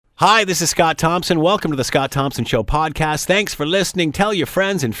Hi, this is Scott Thompson. Welcome to the Scott Thompson Show podcast. Thanks for listening. Tell your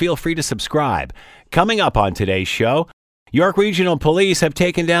friends and feel free to subscribe. Coming up on today's show, York Regional Police have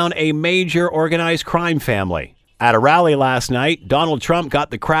taken down a major organized crime family. At a rally last night, Donald Trump got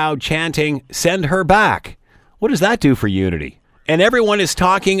the crowd chanting, "Send her back." What does that do for unity? And everyone is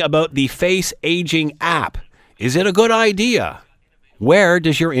talking about the Face Aging app. Is it a good idea? Where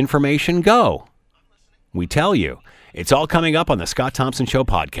does your information go? We tell you. It's all coming up on the Scott Thompson Show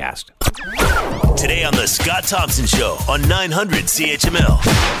podcast. Today on the Scott Thompson Show on 900 CHML.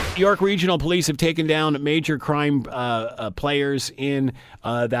 York Regional Police have taken down major crime players in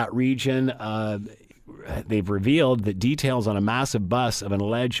that region. They've revealed that details on a massive bust of an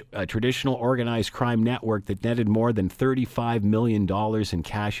alleged traditional organized crime network that netted more than $35 million in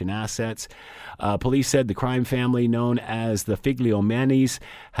cash and assets. Police said the crime family known as the Figliomanis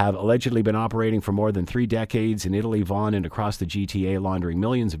have allegedly been operating for more than 3 decades in Italy, Vaughan, and across the GTA, laundering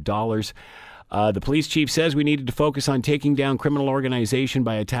millions of dollars. The police chief says we needed to focus on taking down criminal organization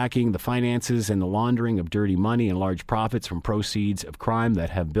by attacking the finances and the laundering of dirty money and large profits from proceeds of crime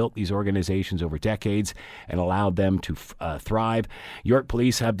that have built these organizations over decades and allowed them to thrive. York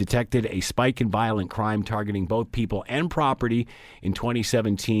police have detected a spike in violent crime targeting both people and property in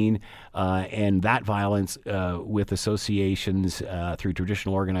 2017, and that violence with associations through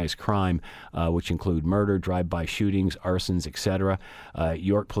traditional organized crime, which include murder, drive-by shootings, arsons, etc.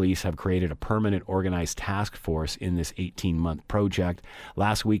 York police have created a permanent organized task force in this 18-month project.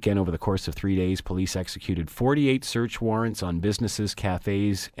 Last weekend, over the course of 3 days, police executed 48 search warrants on businesses,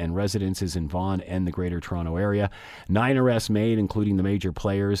 cafes, and residences in Vaughan and the Greater Toronto Area. 9 arrests made, including the major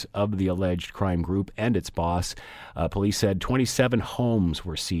players of the alleged crime group and its boss. Police said 27 homes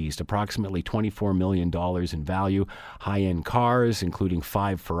were seized, approximately $24 million in value. High-end cars, including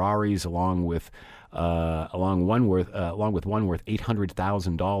 5 Ferraris, along with one worth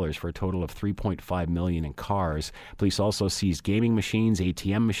 $800,000 for a total of $3.5 million in cars. Police also seized gaming machines,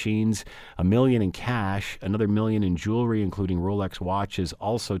 ATM machines, $1 million in cash, another $1 million in jewelry, including Rolex watches,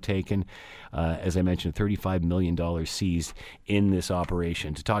 also taken. As I mentioned, $35 million seized in this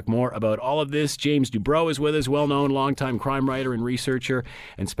operation. To talk more about all of this, James Dubrow is with us, well-known longtime crime writer and researcher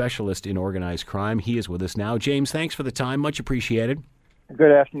and specialist in organized crime. He is with us now. James, thanks for the time. Much appreciated.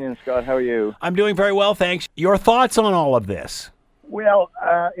 Good afternoon, Scott. How are you? I'm doing very well, thanks. Your thoughts on all of this? Well,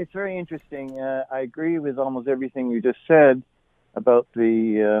 it's very interesting. I agree with almost everything you just said about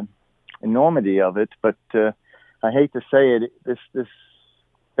the enormity of it, but I hate to say it, this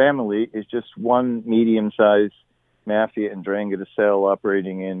family is just one medium-sized mafia in Drango de Sel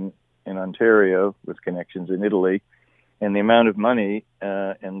operating in Ontario with connections in Italy, and the amount of money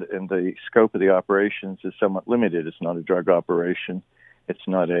and the scope of the operations is somewhat limited. It's not a drug operation. It's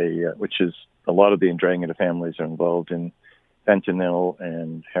not which is a lot of the Ndrangheta families are involved in fentanyl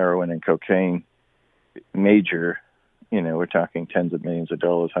and heroin and cocaine. Major, we're talking tens of millions of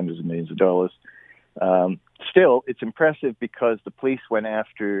dollars, hundreds of millions of dollars. Still, it's impressive because the police went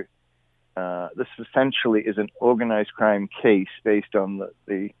after, this essentially is an organized crime case based on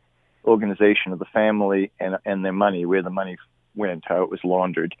the organization of the family and their money, where the money went, how it was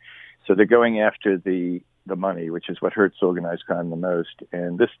laundered. So they're going after the money, which is what hurts organized crime the most.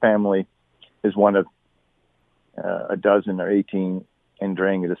 And this family is one of a dozen or 18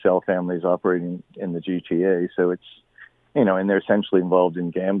 Ndrangheta de Sel families operating in the GTA. So it's, and they're essentially involved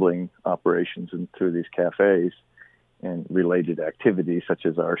in gambling operations and through these cafes and related activities such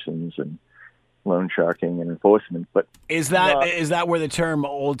as arsons and loan sharking and enforcement. But is that where the term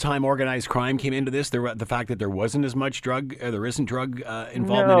old-time organized crime came into this? The fact that there wasn't as much drug, there isn't drug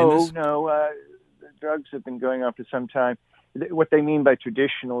involvement in this? No. Drugs have been going on for some time. What they mean by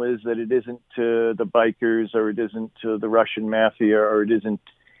traditional is that it isn't the bikers, or it isn't the Russian mafia, or it isn't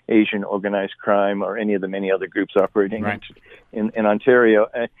Asian organized crime, or any of the many other groups operating in Ontario.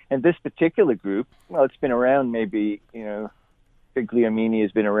 And this particular group, well, it's been around maybe, Figliomini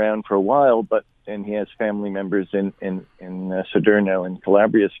has been around for a while, and he has family members in Soderno and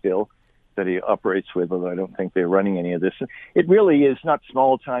Calabria still that he operates with, although I don't think they're running any of this. It really is not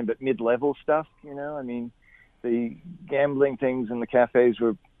small time, but mid-level stuff, the gambling things in the cafes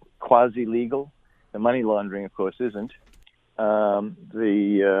were quasi-legal. The money laundering, of course, isn't.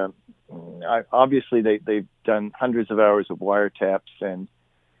 Obviously, they've done hundreds of hours of wiretaps and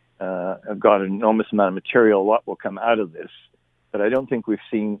have got an enormous amount of material. A lot will come out of this, but I don't think we've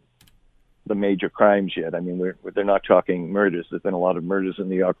seen the major crimes yet. I mean, they're not talking murders. There's been a lot of murders in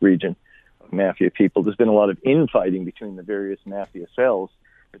the York region of mafia people. There's been a lot of infighting between the various mafia cells,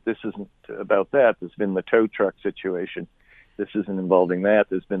 but this isn't about that. There's been the tow truck situation. This isn't involving that.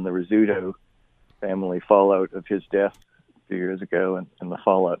 There's been the Rizzuto family fallout of his death few years ago and the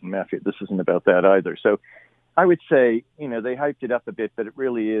fallout in Mafia. This isn't about that either. So I would say, they hyped it up a bit, but it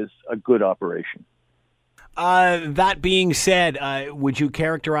really is a good operation. That being said, would you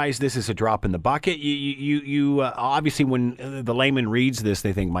characterize this as a drop in the bucket? You obviously, when the layman reads this,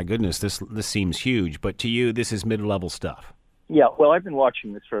 they think, "My goodness, this seems huge." But to you, this is mid-level stuff. Yeah, well, I've been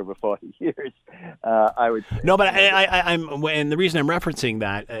watching this for over 40 years. I would say. No, but I'm, and the reason I'm referencing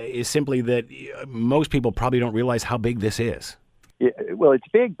that is simply that most people probably don't realize how big this is. Yeah, well, it's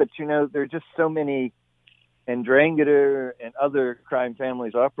big, but there are just so many Ndrangheta and other crime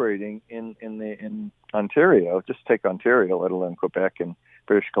families operating in Ontario. Just take Ontario, let alone Quebec and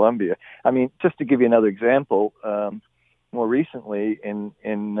British Columbia. I mean, just to give you another example, more recently in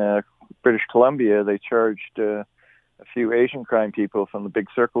British Columbia, they charged a few Asian crime people from the Big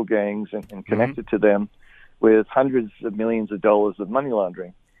Circle gangs and connected to them with hundreds of millions of dollars of money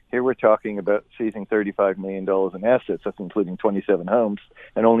laundering. Here we're talking about seizing $35 million in assets, that's including 27 homes,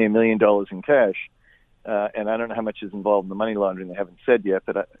 and only $1 million in cash. And I don't know how much is involved in the money laundering. They haven't said yet,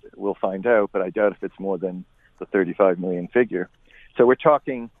 but we'll find out. But I doubt if it's more than the 35 million figure. So we're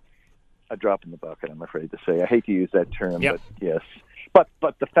talking a drop in the bucket, I'm afraid to say. I hate to use that term, Yep. but yes. But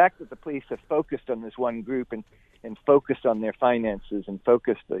the fact that the police have focused on this one group and focused on their finances and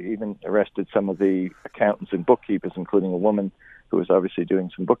even arrested some of the accountants and bookkeepers, including a woman who was obviously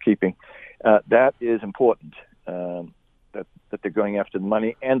doing some bookkeeping, that is important. That they're going after the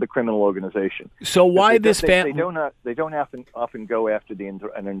money and the criminal organization. So why this family? They don't often go after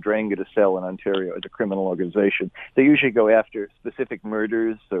an Ndrangheta cell in Ontario as a criminal organization. They usually go after specific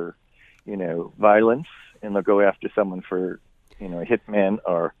murders or, violence, and they'll go after someone for, a hitman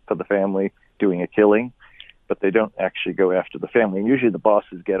or for the family doing a killing, but they don't actually go after the family. And usually the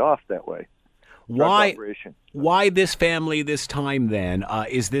bosses get off that way. Why this family this time then?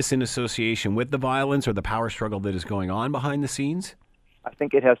 Is this in association with the violence or the power struggle that is going on behind the scenes? I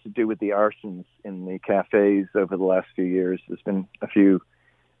think it has to do with the arsons in the cafes over the last few years. There's been a few,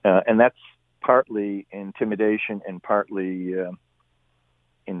 and that's partly intimidation and partly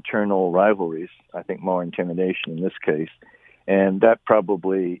internal rivalries. I think more intimidation in this case. And that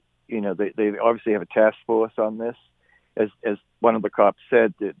probably, they obviously have a task force on this. As one of the cops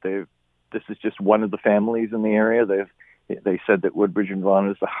said, that this is just one of the families in the area. They said that Woodbridge and Vaughan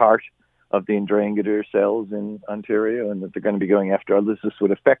is the heart of the Ndrangheta cells in Ontario, and that they're going to be going after others. This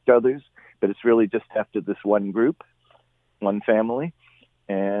would affect others, but it's really just after this one group, one family,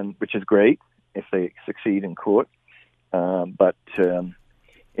 and which is great if they succeed in court. But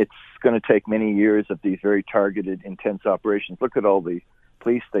it's going to take many years of these very targeted, intense operations. Look at all the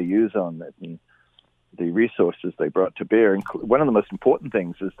police they use on it, and the resources they brought to bear. And one of the most important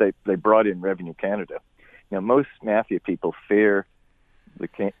things is they brought in Revenue Canada. Most mafia people fear the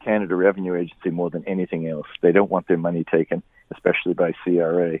Canada Revenue Agency more than anything else. They don't want their money taken, especially by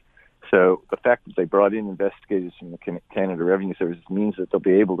CRA. So the fact that they brought in investigators from the Canada Revenue Service means that they'll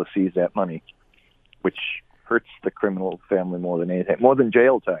be able to seize that money, which hurts the criminal family more than anything, more than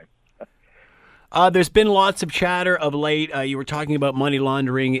jail time. There's been lots of chatter of late. You were talking about money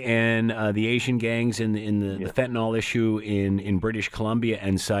laundering and the Asian gangs in the fentanyl issue in British Columbia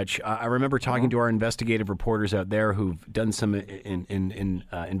and such. I remember talking to our investigative reporters out there who've done some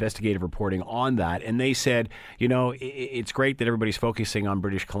investigative reporting on that, and they said, it's great that everybody's focusing on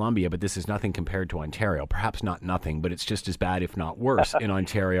British Columbia, but this is nothing compared to Ontario. Perhaps not nothing, but it's just as bad, if not worse, in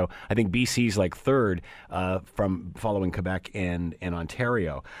Ontario. I think BC's like third from following Quebec and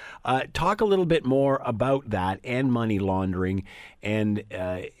Ontario. Talk a little bit more about that and money laundering and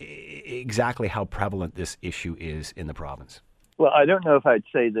exactly how prevalent this issue is in the province. Well, I don't know if I'd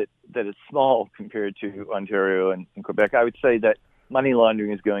say that it's small compared to Ontario and Quebec. I would say that money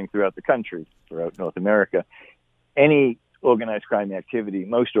laundering is going throughout the country, throughout North America. Any organized crime activity,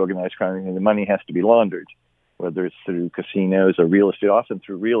 most organized crime, the money has to be laundered, whether it's through casinos or real estate, often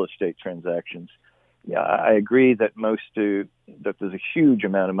through real estate transactions. Yeah, I agree that that there's a huge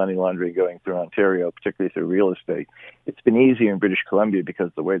amount of money laundering going through Ontario, particularly through real estate. It's been easier in British Columbia because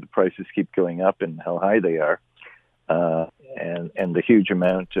the way the prices keep going up and how high they are, and the huge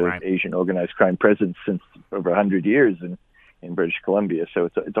amount of Asian organized crime presence since over 100 years in British Columbia. So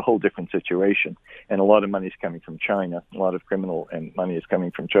it's a whole different situation. And a lot of money is coming from China. A lot of criminal and money is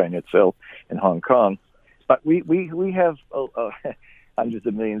coming from China itself and Hong Kong. But we have hundreds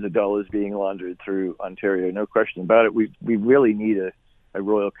of millions of dollars being laundered through Ontario, no question about it. We really need a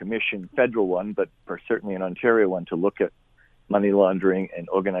Royal Commission, federal one, but certainly an Ontario one, to look at money laundering and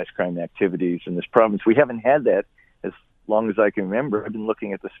organized crime activities in this province. We haven't had that as long as I can remember. I've been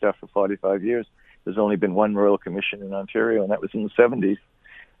looking at this stuff for 45 years. There's only been one Royal Commission in Ontario, and that was in the 70s,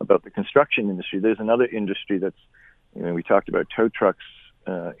 about the construction industry. There's another industry that's we talked about tow trucks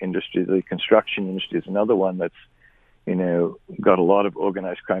industry. The construction industry is another one that's, got a lot of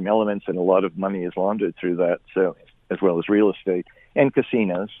organized crime elements, and a lot of money is laundered through that. So, as well as real estate and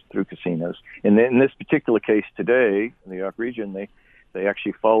casinos, through casinos. And in this particular case today, in the York region, they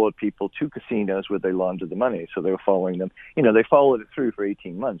actually followed people to casinos where they laundered the money. So they were following them. They followed it through for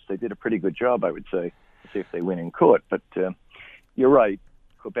 18 months. They did a pretty good job, I would say, to see if they win in court. But you're right.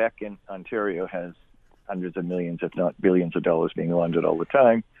 Quebec and Ontario has hundreds of millions, if not billions of dollars being laundered all the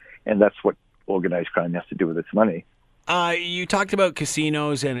time. And that's what organized crime has to do with its money. You talked about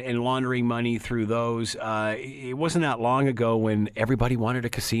casinos and laundering money through those. It wasn't that long ago when everybody wanted a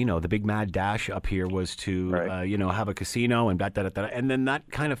casino. The big mad dash up here was to, have a casino and and then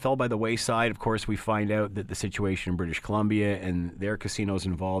that kind of fell by the wayside. Of course, we find out that the situation in British Columbia and their casinos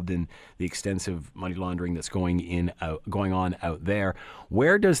involved in the extensive money laundering that's going on out there.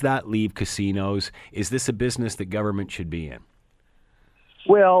 Where does that leave casinos? Is this a business that government should be in?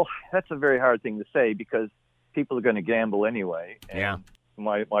 Well, that's a very hard thing to say because people are going to gamble anyway. Yeah.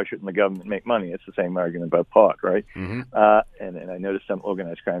 Why shouldn't the government make money? It's the same argument about pot, right? Mm-hmm. And I noticed some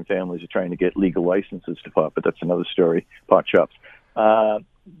organized crime families are trying to get legal licenses to pot, but that's another story, pot shops.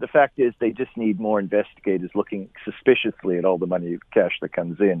 The fact is they just need more investigators looking suspiciously at all the money, cash that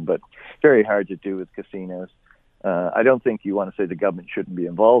comes in, but very hard to do with casinos. I don't think you want to say the government shouldn't be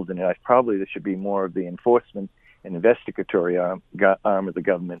involved in it. Probably there should be more of the enforcement and investigatory arm of the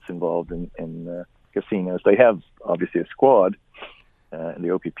government's involved in casinos. They have obviously a squad, and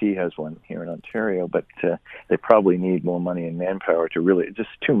the OPP has one here in Ontario, but they probably need more money and manpower to really, just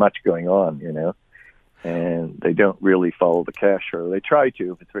too much going on, and they don't really follow the cash, or they try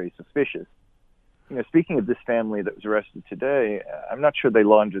to if it's very suspicious. Speaking of this family that was arrested today, I'm not sure they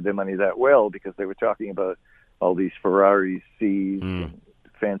laundered their money that well because they were talking about all these Ferraris, C's, and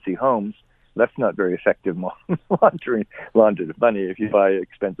fancy homes. That's not very effective laundered money. If you buy an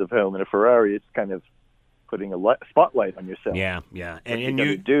expensive home and a Ferrari, it's kind of putting a spotlight on yourself. Yeah. And what you got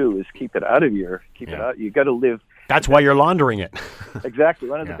to do is keep it out. You got to live. That's why you're laundering it. Exactly.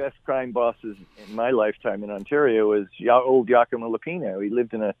 One of the best crime bosses in my lifetime in Ontario was old Giacomo Lupino. He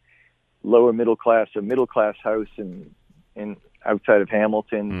lived in a lower middle class house in outside of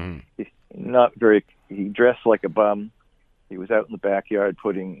Hamilton. He dressed like a bum. He was out in the backyard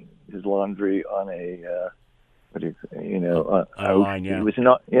putting his laundry on a line.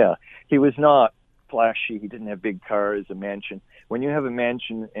 Yeah. He was not flashy. He didn't have big cars, a mansion. When you have a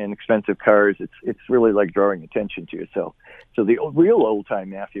mansion and expensive cars, it's really like drawing attention to yourself. So the real old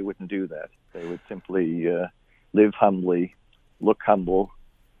time mafia wouldn't do that. They would simply live humbly, look humble,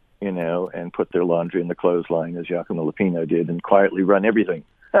 and put their laundry in the clothesline as Giacomo Lupino did, and quietly run everything.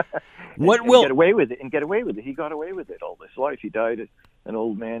 Get away with it. He got away with it all this life. He died an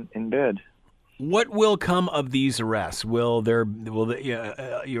old man in bed. What will come of these arrests? You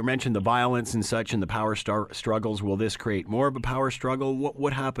mentioned the violence and such and the power struggles. Will this create more of a power struggle?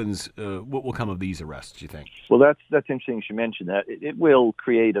 What happens? What will come of these arrests, do you think? Well, that's interesting you should mention that. It will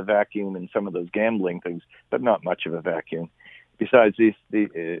create a vacuum in some of those gambling things, but not much of a vacuum. Besides,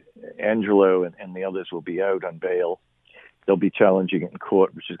 Angelo and the others will be out on bail. They'll be challenging it in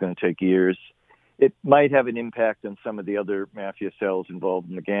court, which is going to take years. It might have an impact on some of the other mafia cells involved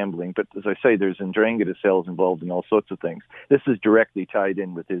in the gambling. But as I say, there's Ndrangheta cells involved in all sorts of things. This is directly tied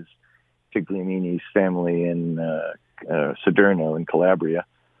in with his Tigliamini's family in Saderno in Calabria,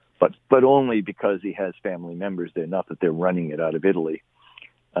 but only because he has family members there, not that they're running it out of Italy.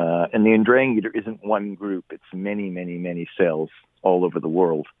 And the Ndrangheta isn't one group. It's many, many, many cells all over the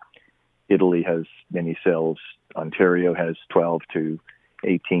world. Italy has many cells. Ontario has 12 to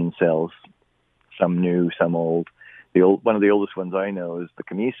 18 cells, some new, some old. One of the oldest ones I know is the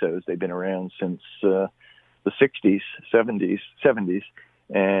Camisos. They've been around since the 60s, 70s.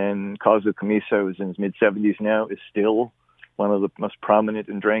 And Cosmo Camiso is in his mid-70s now, is still one of the most prominent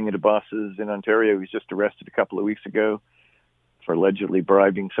Ndrangheta bosses in Ontario. He was just arrested a couple of weeks ago for allegedly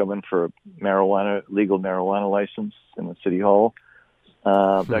bribing someone for a legal marijuana license in the city hall.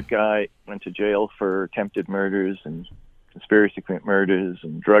 That guy went to jail for attempted murders and conspiracy to commit murders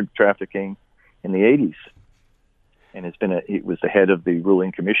and drug trafficking in the 80s. And he was the head of the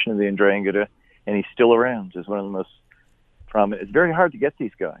ruling commission of the Ndrangheta, and he's still around as one of the most prominent. It's very hard to get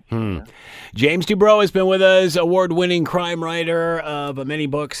these guys. James Dubrow has been with us, award-winning crime writer of many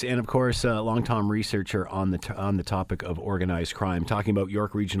books, and of course, a long-time researcher on the topic of organized crime. Talking about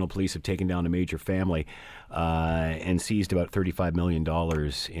York Regional Police have taken down a major family and seized about $35 million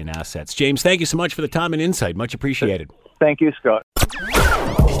in assets. James, thank you so much for the time and insight. Much appreciated. Thank you, Scott.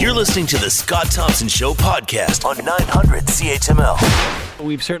 You're listening to the Scott Thompson Show podcast on 900 CHML.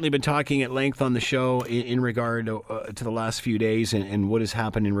 we've certainly been talking at length on the show in regard to the last few days and what has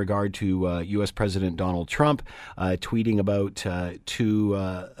happened in regard to U.S. President Donald Trump tweeting about two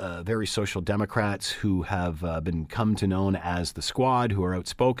very social Democrats who have been come to known as the Squad, who are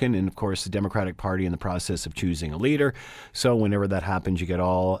outspoken, and of course the Democratic Party in the process of choosing a leader. So whenever that happens, you get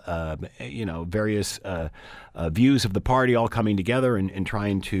all various views of the party all coming together and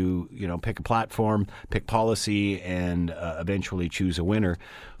trying to pick a platform, pick policy, and eventually choose a winner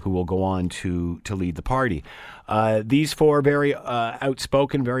who will go on to lead the party. These four very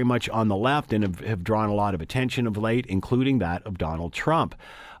outspoken, very much on the left, and have drawn a lot of attention of late, including that of Donald Trump.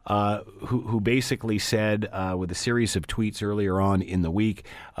 Who basically said with a series of tweets earlier on in the week,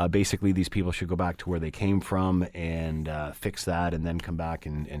 basically these people should go back to where they came from and fix that and then come back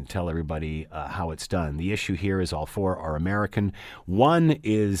and tell everybody how it's done. The issue here is all four are American. One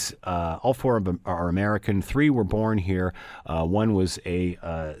is all four of them are American. Three were born here. One was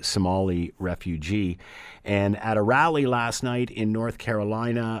a Somali refugee. And at a rally last night in North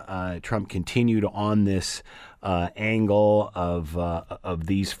Carolina, Trump continued on this angle of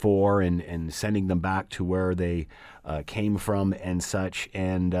these four and sending them back to where they came from and such.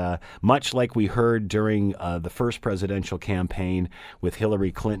 And much like we heard during the first presidential campaign with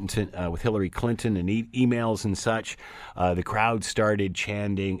Hillary Clinton and emails and such, the crowd started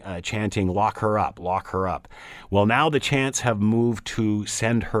chanting, "Lock her up, lock her up." Well, now the chants have moved to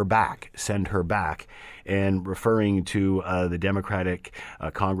send her back, and referring to the Democratic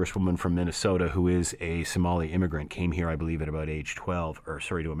Congresswoman from Minnesota, who is a Somali immigrant, came here, I believe, at about age 12,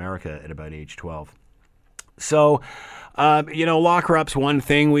 to America at about age 12. So, lock her up's one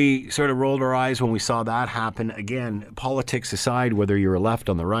thing. We sort of rolled our eyes when we saw that happen. Again, politics aside, whether you're left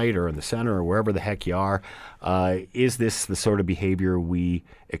on the right or in the center or wherever the heck you are, is this the sort of behavior we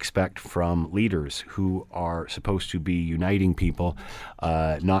expect from leaders who are supposed to be uniting people,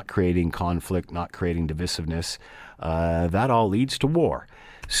 not creating conflict, not creating divisiveness? That all leads to war.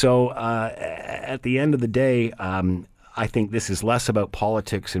 So at the end of the day, I think this is less about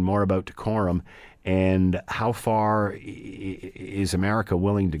politics and more about decorum. And how far is America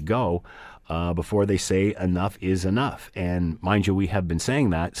willing to go before they say enough is enough? And mind you, we have been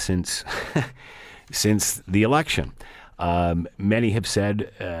saying that since the election. Many have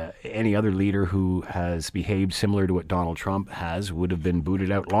said any other leader who has behaved similar to what Donald Trump has would have been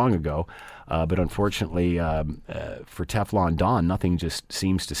booted out long ago. But unfortunately, for Teflon Don, nothing just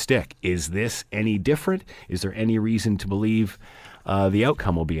seems to stick. Is this any different? Is there any reason to believe the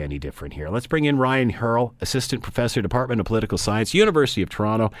outcome will be any different here? Let's bring in Ryan Hurrell, Assistant Professor, Department of Political Science, University of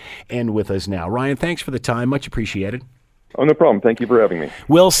Toronto, and with us now. Ryan, thanks for the time. Much appreciated. Oh, no problem. Thank you for having me.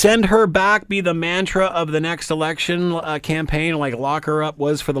 Will send her back be the mantra of the next election campaign, like lock her up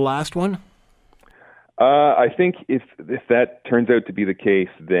was for the last one? I think if that turns out to be the case,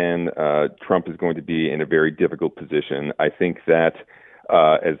 then Trump is going to be in a very difficult position. I think that,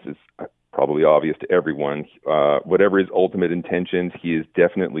 as is probably obvious to everyone, whatever his ultimate intentions, he is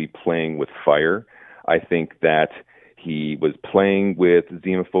definitely playing with fire. I think that he was playing with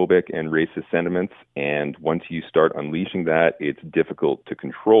xenophobic and racist sentiments, and once you start unleashing that, it's difficult to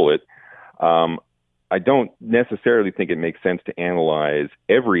control it. I don't necessarily think it makes sense to analyze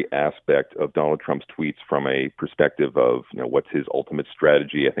every aspect of Donald Trump's tweets from a perspective of, what's his ultimate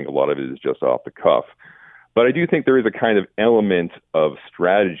strategy. I think a lot of it is just off the cuff. But I do think there is a kind of element of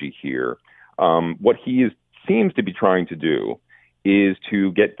strategy here. What he seems to be trying to do is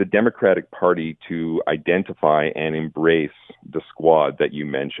to get the Democratic Party to identify and embrace the Squad that you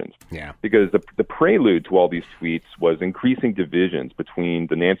mentioned. Yeah. Because the prelude to all these tweets was increasing divisions between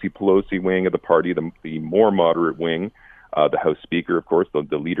the Nancy Pelosi wing of the party, the more moderate wing, the House Speaker, of course,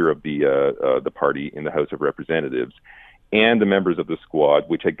 the leader of the party in the House of Representatives, and the members of the Squad,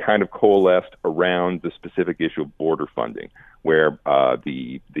 which had kind of coalesced around the specific issue of border funding, where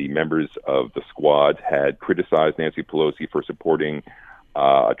the members of the Squad had criticized Nancy Pelosi for supporting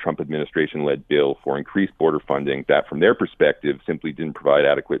a Trump administration-led bill for increased border funding that, from their perspective, simply didn't provide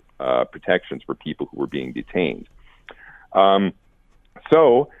adequate protections for people who were being detained.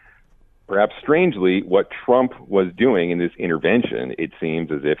 So, perhaps strangely, what Trump was doing in this intervention, it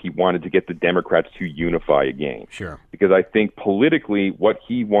seems as if he wanted to get the Democrats to unify again. Sure. Because I think politically what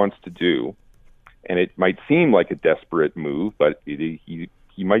he wants to do, and it might seem like a desperate move, but he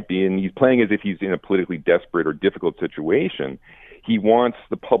might be, and he's playing as if he's in a politically desperate or difficult situation. He wants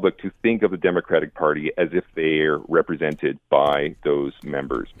the public to think of the Democratic Party as if they're represented by those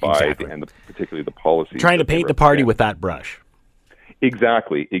members, Exactly. Particularly the policies. Trying to paint the party with that brush.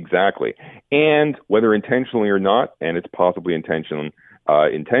 Exactly. And whether intentionally or not, and it's possibly intentional,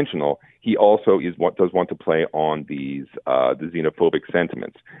 intentional, he also does want to play on the xenophobic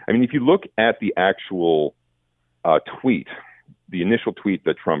sentiments. I mean, if you look at the actual tweet, the initial tweet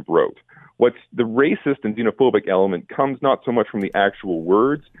that Trump wrote, what's the racist and xenophobic element comes not so much from the actual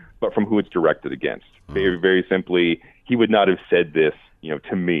words, but from who it's directed against. Very, very simply, he would not have said this,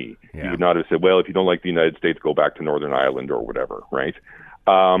 to me. Yeah. He would not have said, well, if you don't like the United States, go back to Northern Ireland or whatever, right?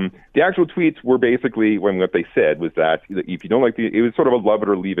 The actual tweets were basically, what they said was that if you don't like it was sort of a love it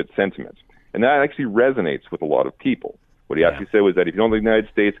or leave it sentiment. And that actually resonates with a lot of people. What he actually said was that if you don't like the United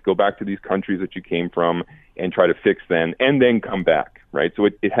States, go back to these countries that you came from and try to fix them and then come back, right? So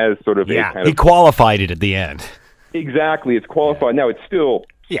it has sort of a kind of... He qualified it at the end. Exactly. It's qualified. Now, it's still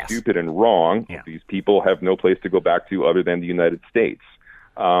stupid and wrong. Yeah. These people have no place to go back to other than the United States.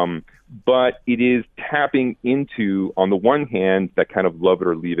 But it is tapping into, on the one hand, that kind of love it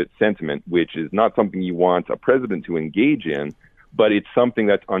or leave it sentiment, which is not something you want a president to engage in, but it's something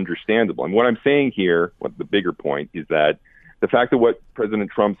that's understandable. And what I'm saying here, what the bigger point, is that the fact that what President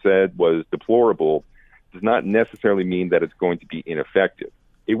Trump said was deplorable does not necessarily mean that it's going to be ineffective.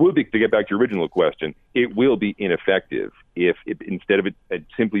 It will be, to get back to your original question, it will be ineffective if instead of it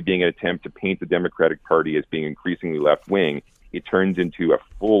simply being an attempt to paint the Democratic Party as being increasingly left-wing, it turns into a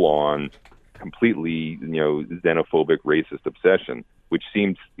full-on, completely, xenophobic, racist obsession, which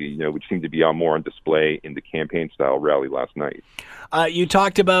seemed to be more on display in the campaign-style rally last night. You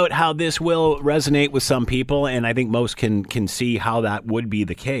talked about how this will resonate with some people, and I think most can see how that would be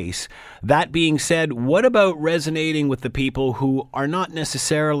the case. That being said, what about resonating with the people who are not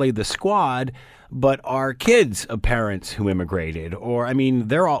necessarily the squad, but are kids of parents who immigrated? Or, I mean,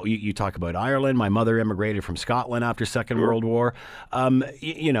 they're all, you talk about Ireland. My mother immigrated from Scotland after Second World War, and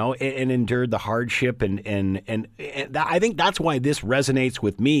endured the hardship. And I think that's why this resonates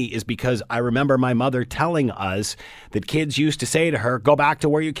with me, is because I remember my mother telling us that kids used to say to her, go back to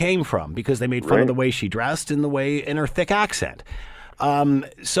where you came from, because they made fun of the way she dressed and in her thick accent.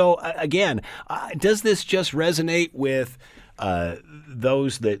 So again, does this just resonate with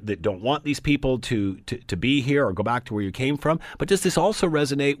those that don't want these people to be here or go back to where you came from? But does this also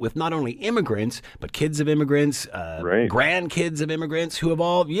resonate with not only immigrants, but kids of immigrants, grandkids of immigrants who have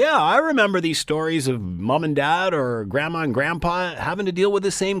all, I remember these stories of mom and dad or grandma and grandpa having to deal with the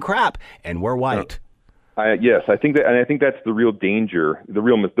same crap, and we're white. Yes, I think that's the real danger, the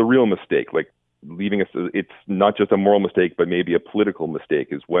real mistake, like leaving us. It's not just a moral mistake, but maybe a political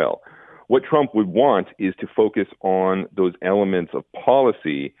mistake as well. What Trump would want is to focus on those elements of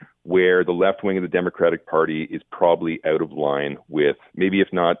policy where the left wing of the Democratic Party is probably out of line with, maybe if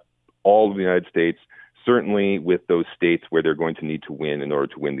not all of the United States, certainly with those states where they're going to need to win in order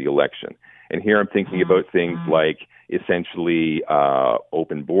to win the election. And here I'm thinking about things like essentially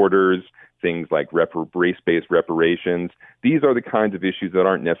open borders, things like race-based reparations. These are the kinds of issues that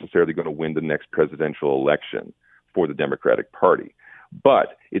aren't necessarily going to win the next presidential election for the Democratic Party.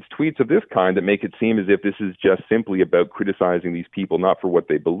 But it's tweets of this kind that make it seem as if this is just simply about criticizing these people not for what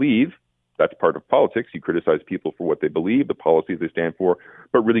they believe. That's part of politics. You criticize people for what they believe, the policies they stand for,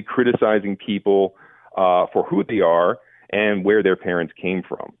 but really criticizing people for who they are and where their parents came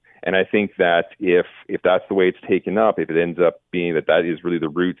from. And I think that if that's the way it's taken up, if it ends up being that is really the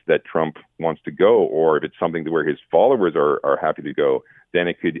route that Trump wants to go, or if it's something to where his followers are happy to go, then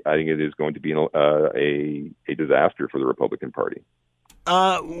I think it is going to be a disaster for the Republican Party.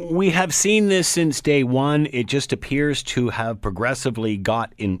 We have seen this since day one. It just appears to have progressively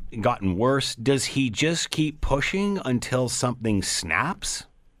gotten worse. Does he just keep pushing until something snaps?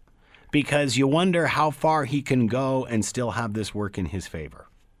 Because you wonder how far he can go and still have this work in his favor.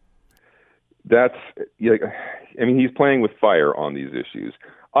 He's playing with fire on these issues.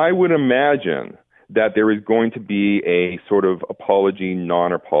 I would imagine that there is going to be a sort of apology,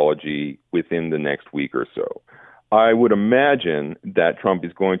 non-apology within the next week or so. I would imagine that Trump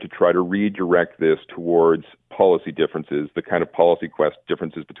is going to try to redirect this towards policy differences, the kind of policy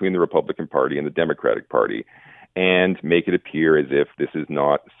differences between the Republican Party and the Democratic Party, and make it appear as if this is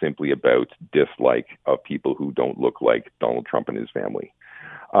not simply about dislike of people who don't look like Donald Trump and his family.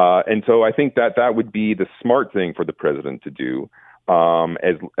 And so I think that would be the smart thing for the president to do.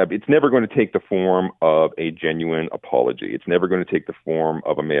 As it's never going to take the form of a genuine apology. It's never going to take the form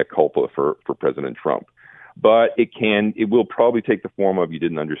of a mea culpa for President Trump. But it will probably take the form of, you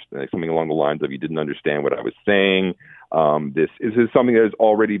didn't understand, something along the lines of, you didn't understand what I was saying. This is something that has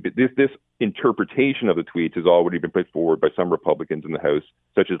already been, this interpretation of the tweets has already been put forward by some Republicans in the House,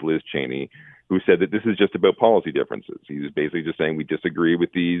 such as Liz Cheney, who said that this is just about policy differences. He was basically just saying we disagree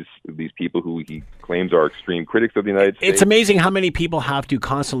with these people who he claims are extreme critics of the United States. It's amazing how many people have to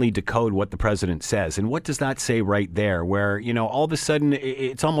constantly decode what the president says. And what does that say right there? Where, all of a sudden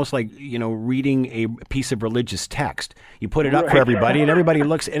it's almost like, reading a piece of religious text. You put it up for everybody and everybody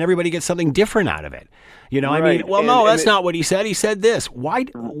looks and everybody gets something different out of it. That's not what he said. He said this.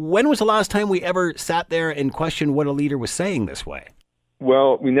 When was the last time we ever sat there and questioned what a leader was saying this way?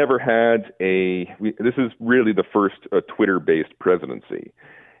 Well, we never had this is really the first Twitter-based presidency.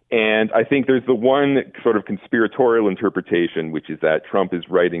 And I think there's the one sort of conspiratorial interpretation, which is that Trump is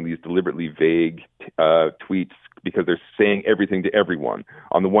writing these deliberately vague tweets because they're saying everything to everyone.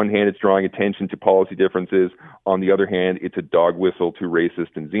 On the one hand, it's drawing attention to policy differences. On the other hand, it's a dog whistle to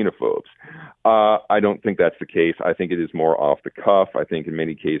racists and xenophobes. I don't think that's the case. I think it is more off the cuff. I think in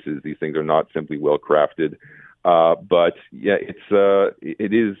many cases, these things are not simply well crafted. But yeah,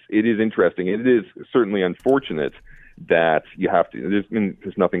 it is interesting. It is certainly unfortunate that you have to.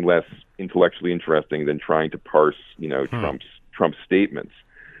 There's nothing less intellectually interesting than trying to parse, Trump's statements.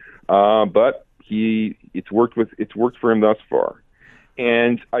 But it's worked for him thus far,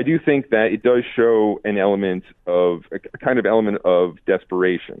 and I do think that it does show a kind of element of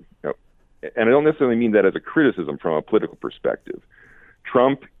desperation. And I don't necessarily mean that as a criticism from a political perspective.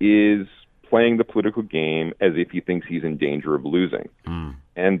 Trump is playing the political game as if he thinks he's in danger of losing.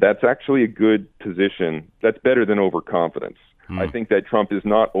 And that's actually a good position. That's better than overconfidence. I think that Trump is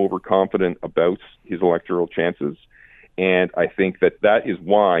not overconfident about his electoral chances. And I think that is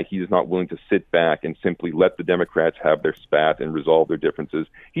why he is not willing to sit back and simply let the Democrats have their spat and resolve their differences.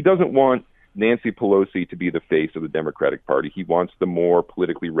 He doesn't want Nancy Pelosi to be the face of the Democratic Party. He wants the more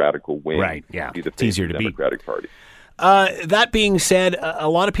politically radical wing to be the face of the Democratic Party. That being said, a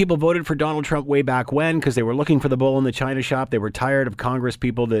lot of people voted for Donald Trump way back when because they were looking for the bull in the china shop. They were tired of Congress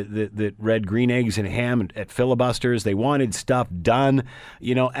people that read green eggs and ham at filibusters. They wanted stuff done.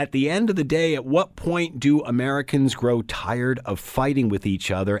 At the end of the day, at what point do Americans grow tired of fighting with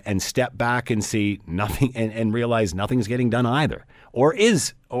each other and step back and see nothing and realize nothing's getting done either? Or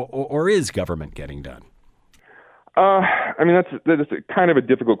is government getting done? That is kind of a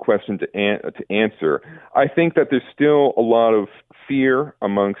difficult question to answer. I think that there's still a lot of fear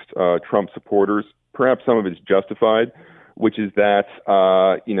amongst Trump supporters. Perhaps some of it's justified, which is that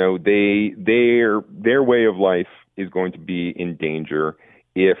their way of life is going to be in danger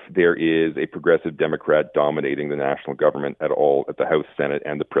if there is a progressive Democrat dominating the national government at all at the House, Senate,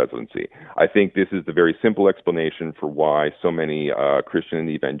 and the presidency. I think this is the very simple explanation for why so many Christian and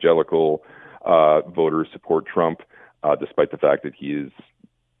evangelical voters support Trump, despite the fact that he is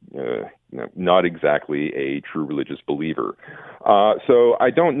not exactly a true religious believer. So I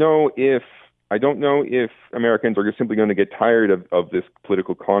don't know if Americans are just simply going to get tired of this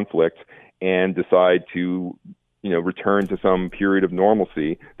political conflict and decide to return to some period of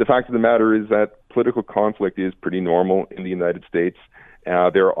normalcy. The fact of the matter is that political conflict is pretty normal in the United States.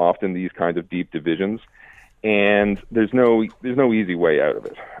 There are often these kinds of deep divisions, and there's no easy way out of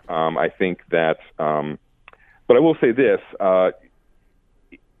it. I think that, but I will say this: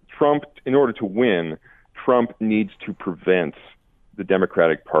 Trump, in order to win, Trump needs to prevent the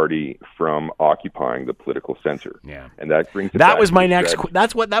Democratic Party from occupying the political center. Yeah, and that brings that was my next.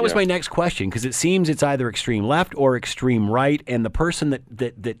 Was my next question, because it seems it's either extreme left or extreme right, and the person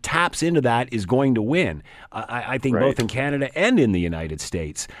that taps into that is going to win. I think both in Canada and in the United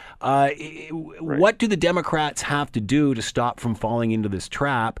States. What do the Democrats have to do to stop from falling into this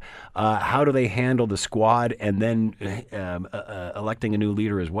trap? How do they handle the squad and then electing a new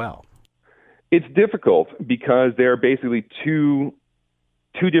leader as well? It's difficult because there are basically two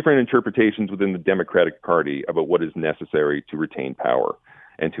different interpretations within the Democratic Party about what is necessary to retain power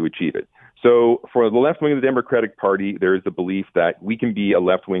and to achieve it. So for the left wing of the Democratic Party, there is the belief that we can be a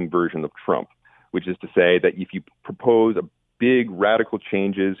left-wing version of Trump, which is to say that if you propose big radical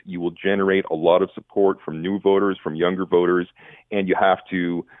changes, you will generate a lot of support from new voters, from younger voters, and you have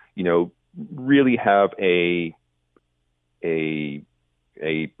to, really have a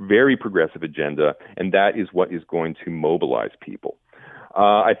very progressive agenda, and that is what is going to mobilize people.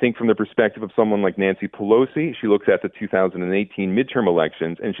 I think from the perspective of someone like Nancy Pelosi, she looks at the 2018 midterm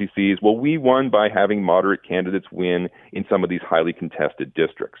elections and she sees, well, we won by having moderate candidates win in some of these highly contested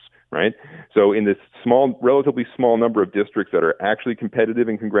districts, right? So in this relatively small number of districts that are actually competitive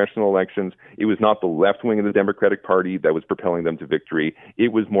in congressional elections, it was not the left wing of the Democratic Party that was propelling them to victory.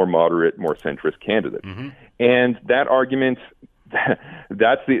 It was more moderate, more centrist candidates. Mm-hmm. And that argument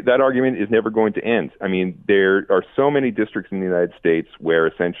that argument is never going to end. I mean, there are so many districts in the United States where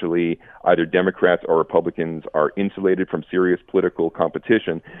essentially either Democrats or Republicans are insulated from serious political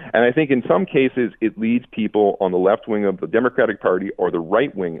competition. And I think in some cases it leads people on the left wing of the Democratic Party or the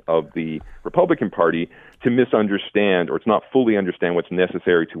right wing of the Republican Party to misunderstand or to not fully understand what's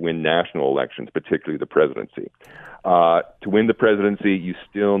necessary to win national elections, particularly the presidency. To win the presidency, you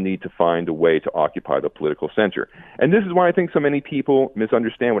still need to find a way to occupy the political center. And this is why I think so many people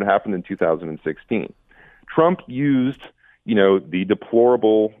misunderstand what happened in 2016. Trump used, the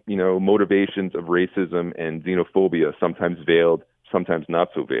deplorable, motivations of racism and xenophobia, sometimes veiled, sometimes not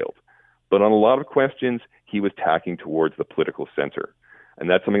so veiled. But on a lot of questions, he was tacking towards the political center. And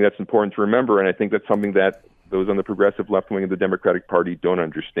that's something that's important to remember, and I think that's something that those on the progressive left wing of the Democratic Party don't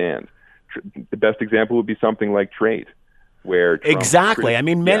understand. The best example would be something like trade, where Trump exactly. I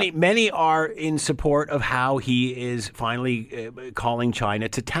mean, many are in support of how he is finally calling China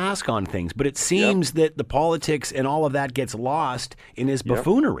to task on things, but it seems that the politics and all of that gets lost in his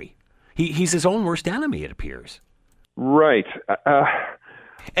buffoonery. He's his own worst enemy, it appears. Right.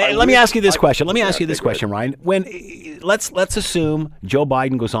 Let me ask you this question. Ryan. Let's assume Joe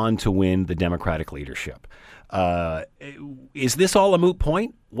Biden goes on to win the Democratic leadership. Is this all a moot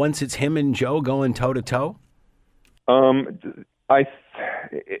point once it's him and Joe going toe to toe? That's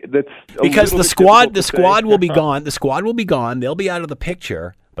because the squad will be gone. The squad will be gone. They'll be out of the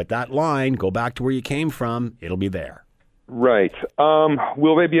picture. But that line, go back to where you came from, it'll be there. Right.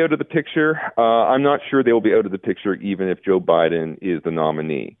 Will they be out of the picture? I'm not sure they will be out of the picture even if Joe Biden is the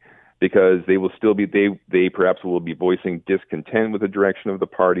nominee, because they will still be, they perhaps will be voicing discontent with the direction of the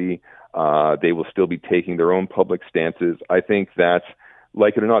party. They will still be taking their own public stances. I think that,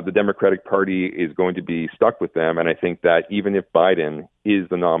 like it or not, the Democratic Party is going to be stuck with them. And I think that even if Biden is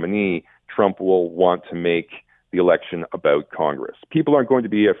the nominee, Trump will want to make the election about Congress. People aren't going to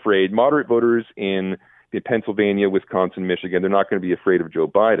be afraid. Moderate voters in Pennsylvania, Wisconsin, Michigan, they're not going to be afraid of Joe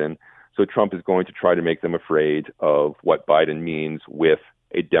Biden. So Trump is going to try to make them afraid of what Biden means with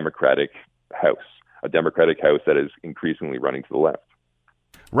a Democratic House that is increasingly running to the left.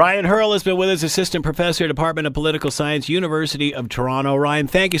 Ryan Hurl has been with us, Assistant Professor, Department of Political Science, University of Toronto. Ryan,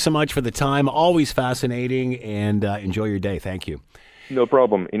 thank you so much for the time. Always fascinating, and enjoy your day. Thank you. No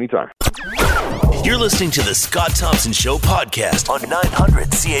problem. Anytime. You're listening to the Scott Thompson Show podcast on 900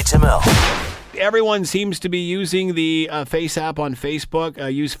 CHML. Everyone seems to be using the Face app on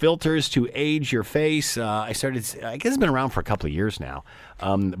Facebook. Use filters to age your face. I guess it's been around for a couple of years now,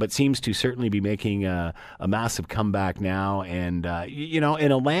 but seems to certainly be making a massive comeback now. And, in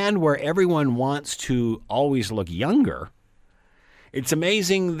a land where everyone wants to always look younger, it's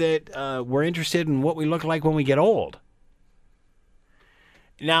amazing that we're interested in what we look like when we get old.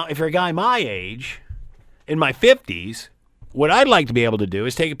 Now, if you're a guy my age, in my 50s, what I'd like to be able to do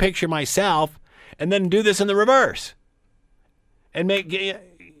is take a picture of myself and then do this in the reverse. And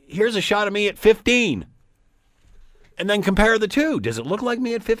here's a shot of me at 15. And then compare the two. Does it look like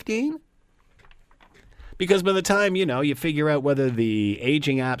me at 15? Because by the time, you figure out whether the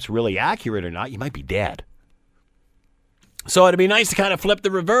aging app's really accurate or not, you might be dead. So it'd be nice to kind of flip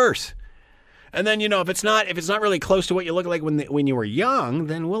the reverse. And then, if it's not really close to what you look like when you were young,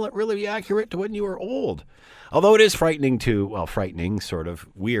 then will it really be accurate to when you were old? Although it is frightening, sort of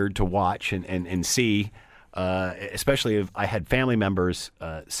weird to watch and see, especially if I had family members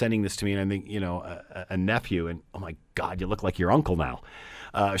sending this to me, and I think, a nephew, and oh my God, you look like your uncle now.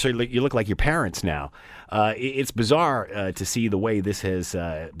 So you look like your parents now. It's bizarre to see the way this has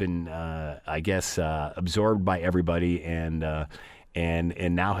been, absorbed by everybody and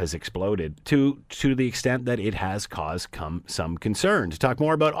now has exploded to the extent that it has caused some concern. To talk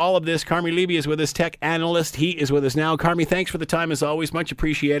more about all of this, Carmi Levy is with us, tech analyst. He is with us now. Carmi, thanks for the time as always. Much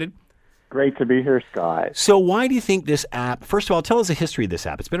appreciated. Great to be here, Scott. So why do you think this app, first of all, tell us the history of this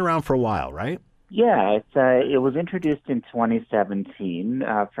app. It's been around for a while, right? Yeah, it was introduced in 2017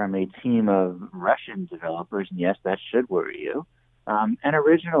 from a team of Russian developers, and yes, that should worry you. And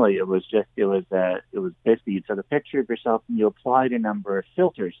originally it was basically you took a picture of yourself and you applied a number of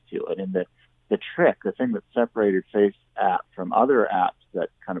filters to it. And the thing that separated Face app from other apps that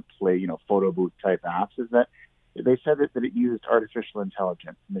kind of play, photo booth type apps is that they said that it used artificial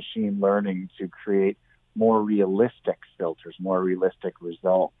intelligence, machine learning to create more realistic filters, more realistic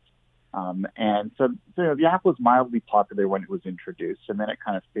results. And so the app was mildly popular when it was introduced, and then it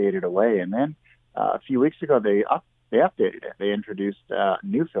kind of faded away. And then a few weeks ago, they updated it. They introduced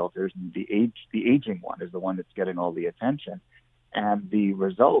new filters, and the aging one is the one that's getting all the attention. And the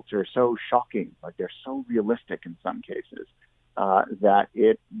results are so shocking, like they're so realistic in some cases, that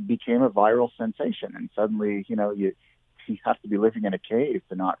it became a viral sensation. And suddenly, you have to be living in a cave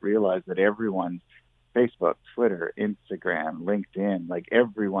to not realize that everyone's Facebook, Twitter, Instagram, LinkedIn, like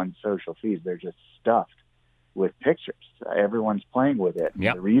everyone's social feeds, they're just stuffed with pictures. Everyone's playing with it.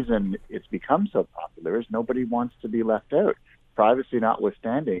 Yep. The reason it's become so popular is nobody wants to be left out. Privacy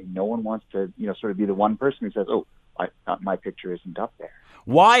notwithstanding, no one wants to, sort of be the one person who says, "Oh, my picture isn't up there."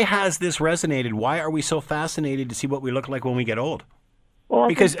 Why has this resonated? Why are we so fascinated to see what we look like when we get old? Well,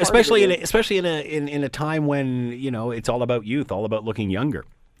 Because especially in a time when it's all about youth, all about looking younger.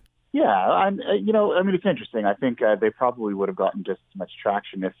 Yeah, and it's interesting. I think they probably would have gotten just as much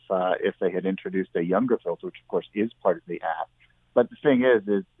traction if they had introduced a younger filter, which of course is part of the app. But the thing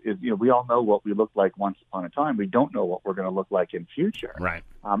is we all know what we looked like once upon a time. We don't know what we're going to look like in future. Right.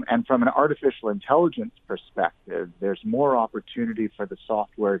 And from an artificial intelligence perspective, there's more opportunity for the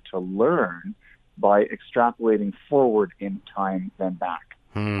software to learn by extrapolating forward in time than back.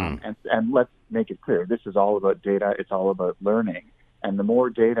 And let's make it clear, this is all about data. It's all about learning. And the more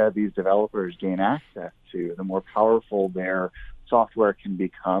data these developers gain access to, the more powerful their software can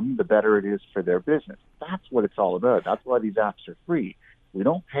become, the better it is for their business. That's what it's all about. That's why these apps are free. We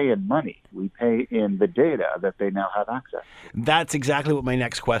don't pay in money. We pay in the data that they now have access to. That's exactly what my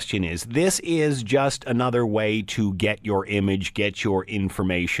next question is. This is just another way to get your image, get your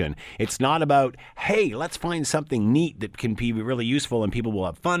information. It's not about, hey, let's find something neat that can be really useful and people will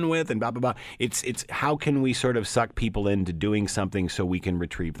have fun with and blah, blah, blah. It's how can we sort of suck people into doing something so we can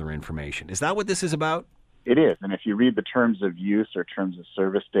retrieve their information. Is that what this is about? It is. And if you read the terms of use or terms of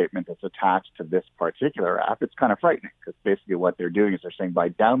service statement that's attached to this particular app, it's kind of frightening because basically what they're doing is they're saying by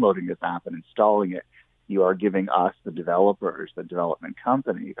downloading this app and installing it, you are giving us, the developers, the development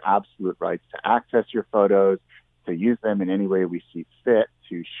companies, absolute rights to access your photos, to use them in any way we see fit,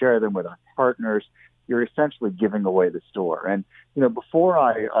 to share them with our partners. You're essentially giving away the store. And, before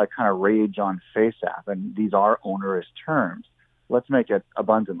I kind of rage on FaceApp, and these are onerous terms, let's make it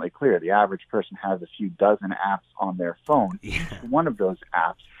abundantly clear. The average person has a few dozen apps on their phone. Each one of those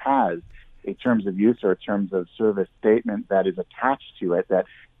apps has a terms of use or a terms of service statement that is attached to it that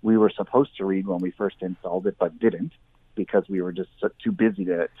we were supposed to read when we first installed it, but didn't because we were just too busy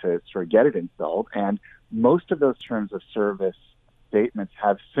to sort of get it installed. And most of those terms of service statements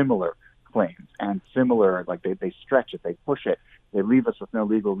have similar claims and similar, like they stretch it, they push it, they leave us with no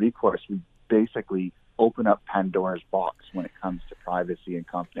legal recourse. We basically open up Pandora's box when it comes to privacy and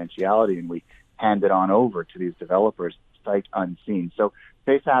confidentiality, and we hand it on over to these developers sight unseen. So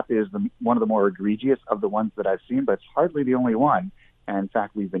FaceApp is one of the more egregious of the ones that I've seen, but it's hardly the only one. And in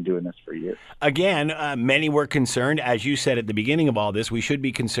fact, we've been doing this for years. Again, many were concerned. As you said at the beginning of all this, we should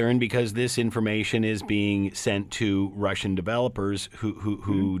be concerned because this information is being sent to Russian developers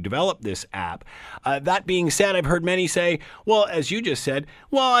who developed this app. That being said, I've heard many say, well, as you just said,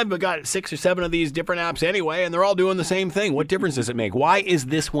 well, I've got 6 or 7 of these different apps anyway, and they're all doing the same thing. What difference does it make? Why is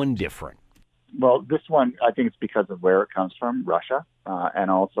this one different? Well, this one, I think it's because of where it comes from, Russia,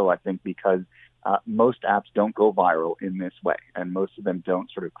 and also I think because most apps don't go viral in this way, and most of them don't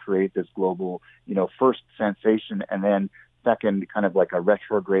sort of create this global, first sensation and then second kind of like a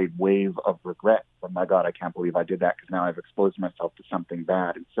retrograde wave of regret. Oh my God, I can't believe I did that because now I've exposed myself to something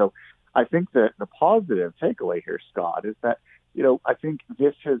bad. And so I think that the positive takeaway here, Scott, is that, I think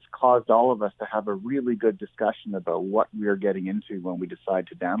this has caused all of us to have a really good discussion about what we're getting into when we decide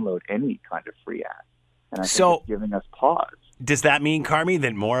to download any kind of free app. And I think it's giving us pause. Does that mean, Carmi,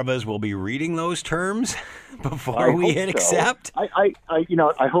 that more of us will be reading those terms before we hit accept? I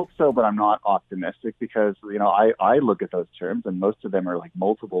hope so, but I'm not optimistic because, I look at those terms and most of them are like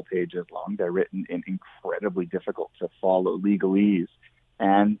multiple pages long. They're written in incredibly difficult to follow legalese.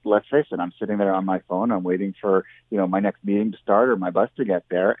 And let's face it, I'm sitting there on my phone. I'm waiting for, my next meeting to start or my bus to get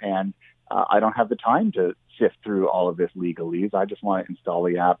there. And I don't have the time to sift through all of this legalese. I just want to install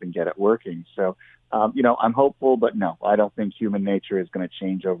the app and get it working. So, I'm hopeful, but no, I don't think human nature is going to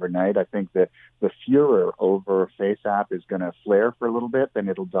change overnight. I think that the furor over FaceApp is going to flare for a little bit, then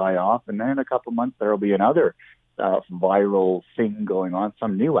it'll die off. And then in a couple months, there will be another viral thing going on,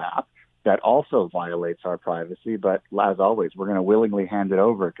 some new app that also violates our privacy. But as always, we're going to willingly hand it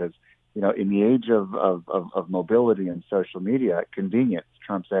over because, in the age of mobility and social media, convenience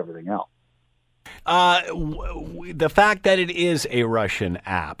trumps everything else. The fact that it is a Russian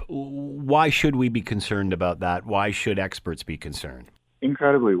app, why should we be concerned about that? Why should experts be concerned?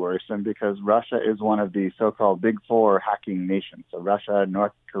 Incredibly worrisome because Russia is one of the so-called big four hacking nations. So Russia,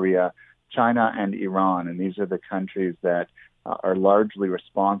 North Korea, China, and Iran. And these are the countries that are largely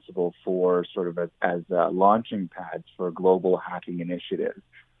responsible for sort of as launching pads for global hacking initiatives.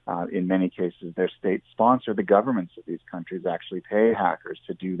 In many cases, their states sponsor the governments of these countries actually pay hackers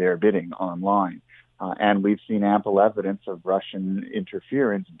to do their bidding online. And we've seen ample evidence of Russian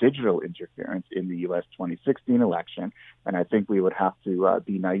interference, digital interference in the U.S. 2016 election. And I think we would have to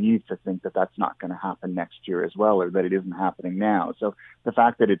be naive to think that that's not going to happen next year as well, or that it isn't happening now. So the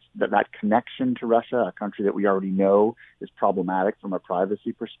fact that it's that connection to Russia, a country that we already know is problematic from a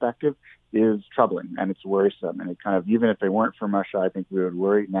privacy perspective, is troubling and it's worrisome. And it kind of, even if they weren't from Russia, I think we would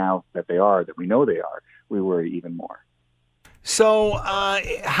worry. Now that they are, that we know they are, we worry even more. So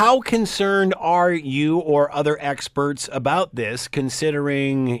how concerned are you or other experts about this,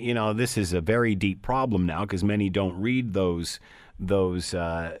 considering, this is a very deep problem now because many don't read those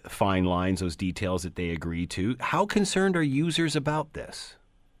fine lines, those details that they agree to. How concerned are users about this?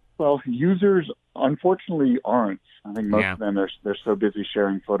 Well, users unfortunately aren't. I think most of them, they're so busy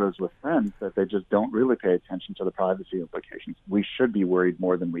sharing photos with friends that they just don't really pay attention to the privacy implications. We should be worried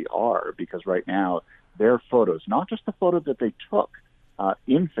more than we are, because right now their photos, not just the photos that they took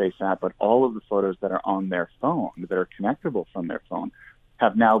in FaceApp, but all of the photos that are on their phone, that are connectable from their phone,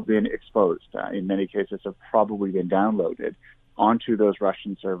 have now been exposed. In many cases have probably been downloaded onto those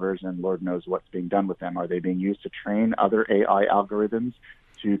Russian servers, and Lord knows what's being done with them. Are they being used to train other AI algorithms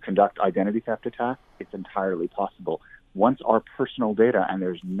to conduct identity theft attacks? It's entirely possible. Once our personal data, and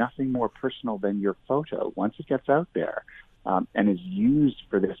there's nothing more personal than your photo, once it gets out there and is used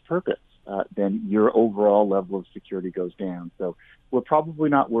for this purpose, then your overall level of security goes down. So we're probably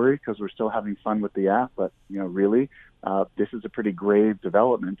not worried because we're still having fun with the app, but really, this is a pretty grave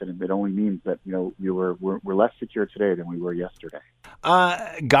development, and it only means that we're less secure today than we were yesterday.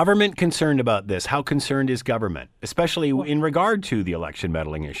 Government concerned about this? How concerned is government, especially in regard to the election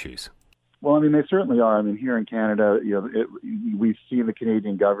meddling issues? Well, they certainly are. Here in Canada, we've seen the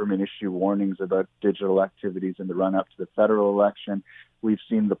Canadian government issue warnings about digital activities in the run-up to the federal election. We've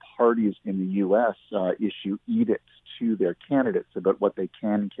seen the parties in the U.S. Issue edicts to their candidates about what they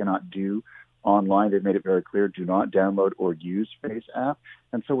can and cannot do online. They've made it very clear, do not download or use FaceApp.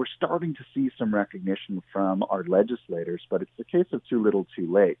 And so we're starting to see some recognition from our legislators, but it's the case of too little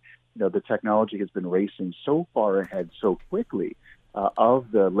too late. The technology has been racing so far ahead so quickly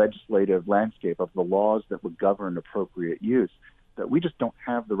of the legislative landscape, of the laws that would govern appropriate use, that we just don't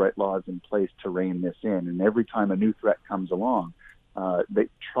have the right laws in place to rein this in. And every time a new threat comes along, they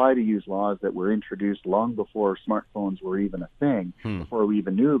try to use laws that were introduced long before smartphones were even a thing, before we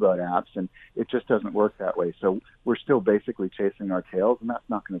even knew about apps, and it just doesn't work that way. So we're still basically chasing our tails, and that's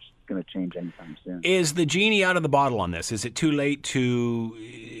not going to change anytime soon. Is the genie out of the bottle on this? Is it too late to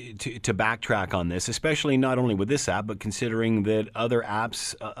backtrack on this, especially not only with this app, but considering that other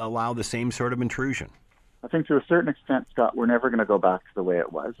apps allow the same sort of intrusion? I think to a certain extent, Scott, we're never going to go back to the way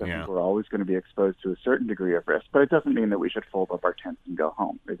it was. I think we're always going to be exposed to a certain degree of risk, but it doesn't mean that we should fold up our tents and go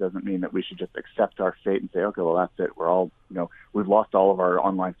home. It doesn't mean that we should just accept our fate and say, okay, well, that's it. We're all, we've lost all of our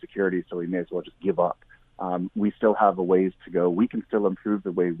online security, so we may as well just give up. We still have a ways to go. We can still improve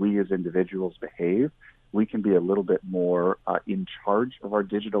the way we as individuals behave. We can be a little bit more in charge of our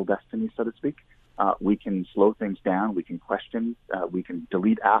digital destiny, so to speak. We can slow things down. We can question. We can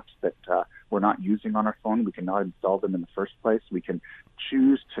delete apps that we're not using on our phone. We can not install them in the first place. We can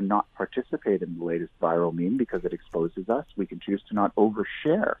choose to not participate in the latest viral meme because it exposes us. We can choose to not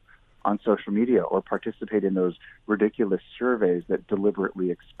overshare on social media or participate in those ridiculous surveys that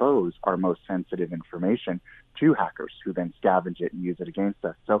deliberately expose our most sensitive information to hackers who then scavenge it and use it against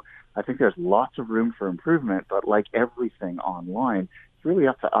us. So I think there's lots of room for improvement, but like everything online, it's really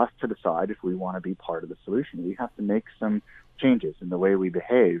up to us to decide if we want to be part of the solution. We have to make some changes in the way we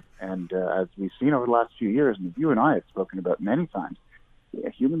behave. And as we've seen over the last few years, and you and I have spoken about many times,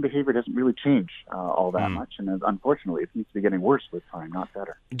 human behavior doesn't really change all that much. And unfortunately, it seems to be getting worse with time, not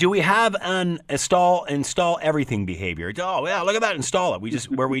better. Do we have an install everything behavior? Oh, yeah, look at that, install it.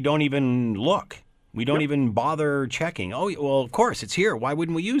 Where we don't even look. We don't even bother checking. Oh, well, of course, it's here. Why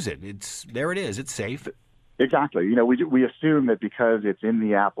wouldn't we use it? There it is. It's safe. Exactly. We assume that because it's in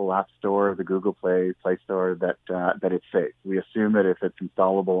the Apple App Store, the Google Play Store, that it's safe. We assume that if it's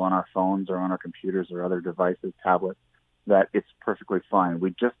installable on our phones or on our computers or other devices, tablets, that it's perfectly fine.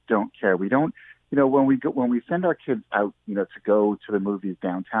 We just don't care. We don't, when we send our kids out, to go to the movies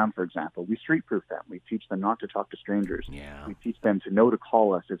downtown, for example, we street-proof them. We teach them not to talk to strangers. Yeah. We teach them to know to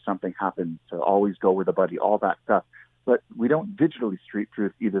call us if something happens, to always go with a buddy, all that stuff. But we don't digitally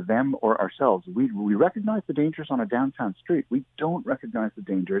street-proof either them or ourselves. We recognize the dangers on a downtown street. We don't recognize the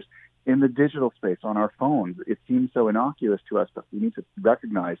dangers in the digital space on our phones. It seems so innocuous to us, but we need to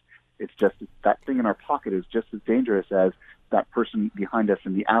recognize it's just that thing in our pocket is just as dangerous as that person behind us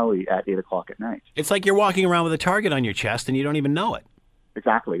in the alley at 8 o'clock at night. It's like you're walking around with a target on your chest and you don't even know it.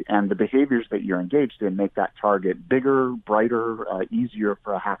 Exactly. And the behaviors that you're engaged in make that target bigger, brighter, easier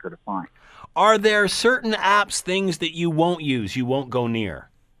for a hacker to find. Are there certain apps, things that you won't use, you won't go near?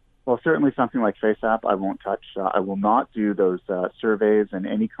 Well, certainly something like FaceApp I won't touch. I will not do those surveys and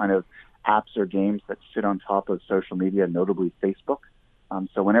any kind of apps or games that sit on top of social media, notably Facebook.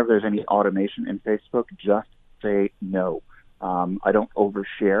 So whenever there's any automation in Facebook, just say no. I don't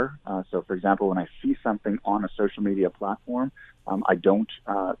overshare. So, for example, when I see something on a social media platform, I don't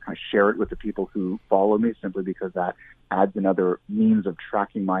kind of share it with the people who follow me simply because that adds another means of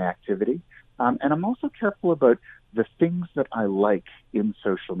tracking my activity. And I'm also careful about the things that I like in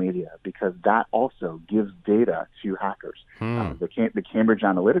social media because that also gives data to hackers. The Cambridge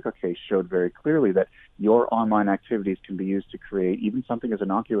Analytica case showed very clearly that your online activities can be used to create even something as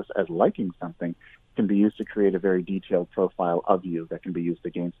innocuous as liking something can be used to create a very detailed profile of you that can be used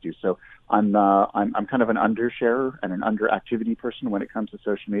against you. So I'm kind of an undersharer and an underactivity person when it comes to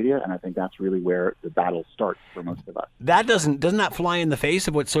social media, and I think that's really where the battle starts for most of us. Doesn't that fly in the face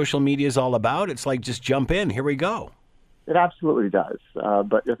of what social media is all about? It's like just jump in, here we go. It absolutely does.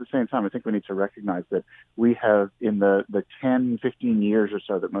 But at the same time, I think we need to recognize that we have, in the 10, 15 years or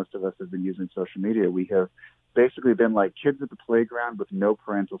so that most of us have been using social media, we have basically been like kids at the playground with no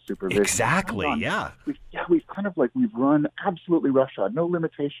parental supervision. Exactly, yeah. We've run absolutely roughshod, no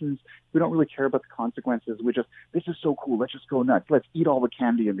limitations. We don't really care about the consequences. This is so cool. Let's just go nuts. Let's eat all the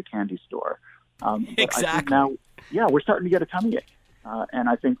candy in the candy store. Exactly. Now, we're starting to get a tummy ache. And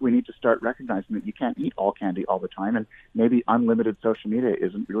I think we need to start recognizing that you can't eat all candy all the time, and maybe unlimited social media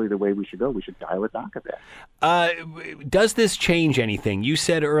isn't really the way we should go. We should dial it back a bit. Does this change anything? You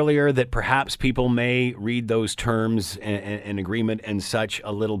said earlier that perhaps people may read those terms and agreement and such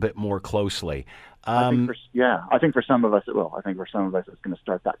a little bit more closely. I think for some of us it will. I think for some of us it's going to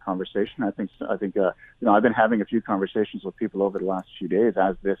start that conversation. I think I've been having a few conversations with people over the last few days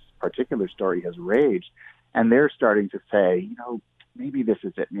as this particular story has raged, and they're starting to say, maybe this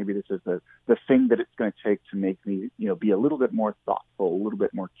is it. Maybe this is the thing that it's going to take to make me, be a little bit more thoughtful, a little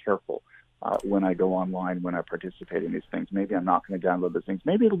bit more careful when I go online, when I participate in these things. Maybe I'm not going to download those things.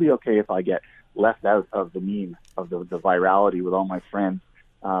 Maybe it'll be okay if I get left out of the meme, of the virality with all my friends.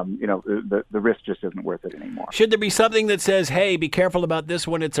 The risk just isn't worth it anymore. Should there be something that says, hey, be careful about this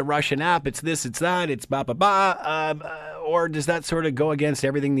one, it's a Russian app, it's this, it's that, it's or does that sort of go against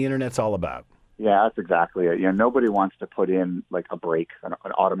everything the internet's all about? Yeah, that's exactly it. Nobody wants to put in like a brake, an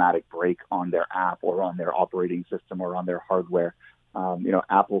automatic brake on their app or on their operating system or on their hardware.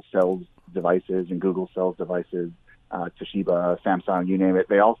 Apple sells devices and Google sells devices, Toshiba, Samsung, you name it.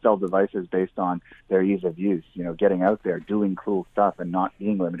 They all sell devices based on their ease of use, getting out there, doing cool stuff and not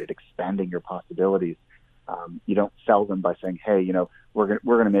being limited, expanding your possibilities. You don't sell them by saying, hey, we're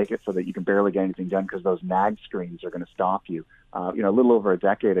going to make it so that you can barely get anything done because those nag screens are going to stop you. A little over a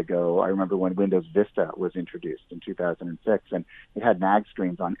decade ago, I remember when Windows Vista was introduced in 2006, and it had nag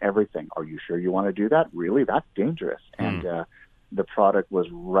screens on everything. Are you sure you want to do that? Really? That's dangerous. And the product was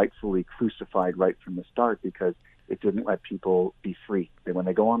rightfully crucified right from the start because it didn't let people be free. When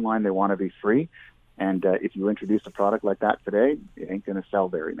they go online, they want to be free. And if you introduce a product like that today, it ain't going to sell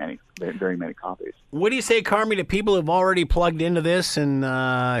very many copies. What do you say, Carmi, to people who've already plugged into this and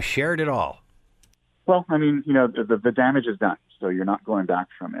shared it all? Well, I mean, the damage is done, so you're not going back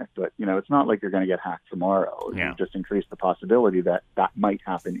from it. But, it's not like you're going to get hacked tomorrow. Yeah. You just increase the possibility that might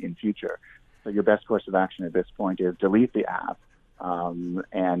happen in future. So your best course of action at this point is delete the app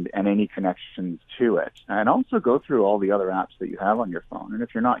and any connections to it. And also go through all the other apps that you have on your phone. And if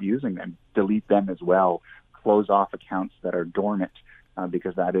you're not using them, delete them as well. Close off accounts that are dormant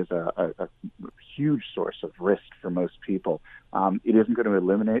because that is a huge source of risk for most people. It isn't going to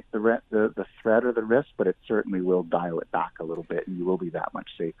eliminate the threat or the risk, but it certainly will dial it back a little bit, and you will be that much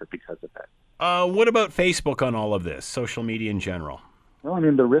safer because of it. What about Facebook on all of this, social media in general? Well, I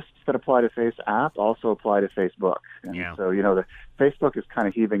mean, the risks that apply to FaceApp also apply to Facebook. And so, the Facebook is kind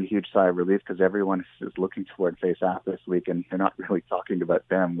of heaving a huge sigh of relief because everyone is looking toward FaceApp this week, and they're not really talking about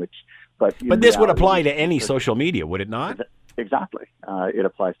them. But this would apply to any social media, would it not? Exactly. It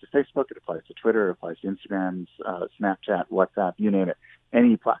applies to Facebook. It applies to Twitter. It applies to Instagram, Snapchat, WhatsApp, you name it.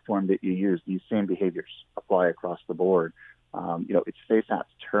 Any platform that you use, these same behaviors apply across the board. It's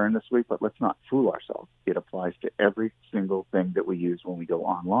FaceApp's turn this week, but let's not fool ourselves. It applies to every single thing that we use when we go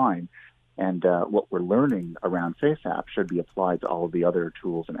online. And what we're learning around FaceApp should be applied to all of the other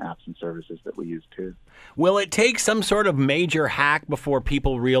tools and apps and services that we use too. Will it take some sort of major hack before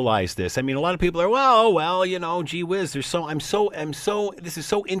people realize this? I mean, a lot of people are, gee whiz, this is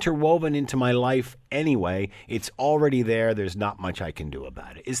so interwoven into my life anyway. It's already there. There's not much I can do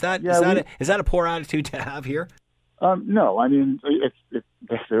about it. Is that a poor attitude to have here? No, I mean,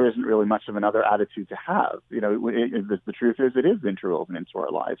 there isn't really much of another attitude to have. You know, the truth is it is interwoven into our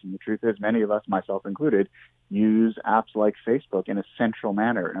lives. And the truth is many of us, myself included, use apps like Facebook in a central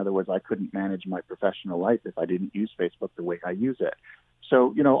manner. In other words, I couldn't manage my professional life if I didn't use Facebook the way I use it.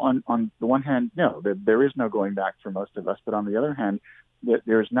 So, you know, on the one hand, no, there is no going back for most of us. But on the other hand,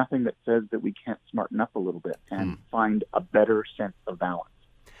 there's nothing that says that we can't smarten up a little bit and find a better sense of balance.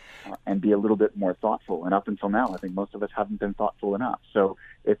 And be a little bit more thoughtful. And up until now, I think most of us haven't been thoughtful enough. So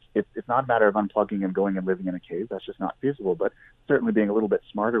it's not a matter of unplugging and going and living in a cave. That's just not feasible. But certainly being a little bit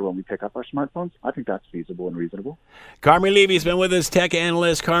smarter when we pick up our smartphones, I think that's feasible and reasonable. Carmi Levy has been with us, tech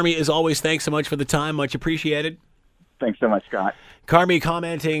analyst. Carmi, as always, thanks so much for the time. Much appreciated. Thanks so much, Scott. Carmi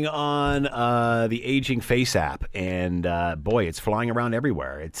commenting on the Aging Face app, and boy, it's flying around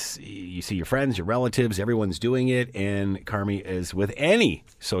everywhere. You see your friends, your relatives, everyone's doing it, and Carmi is with any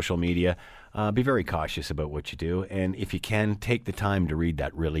social media. Be very cautious about what you do, and if you can, take the time to read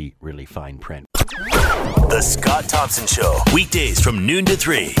that really, really fine print. The Scott Thompson Show, weekdays from noon to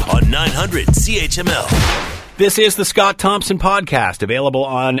 3 on 900 CHML. This is the Scott Thompson Podcast, available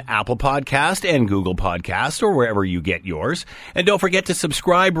on Apple Podcast and Google Podcast or wherever you get yours. And don't forget to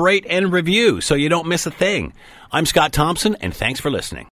subscribe, rate, and review so you don't miss a thing. I'm Scott Thompson, and thanks for listening.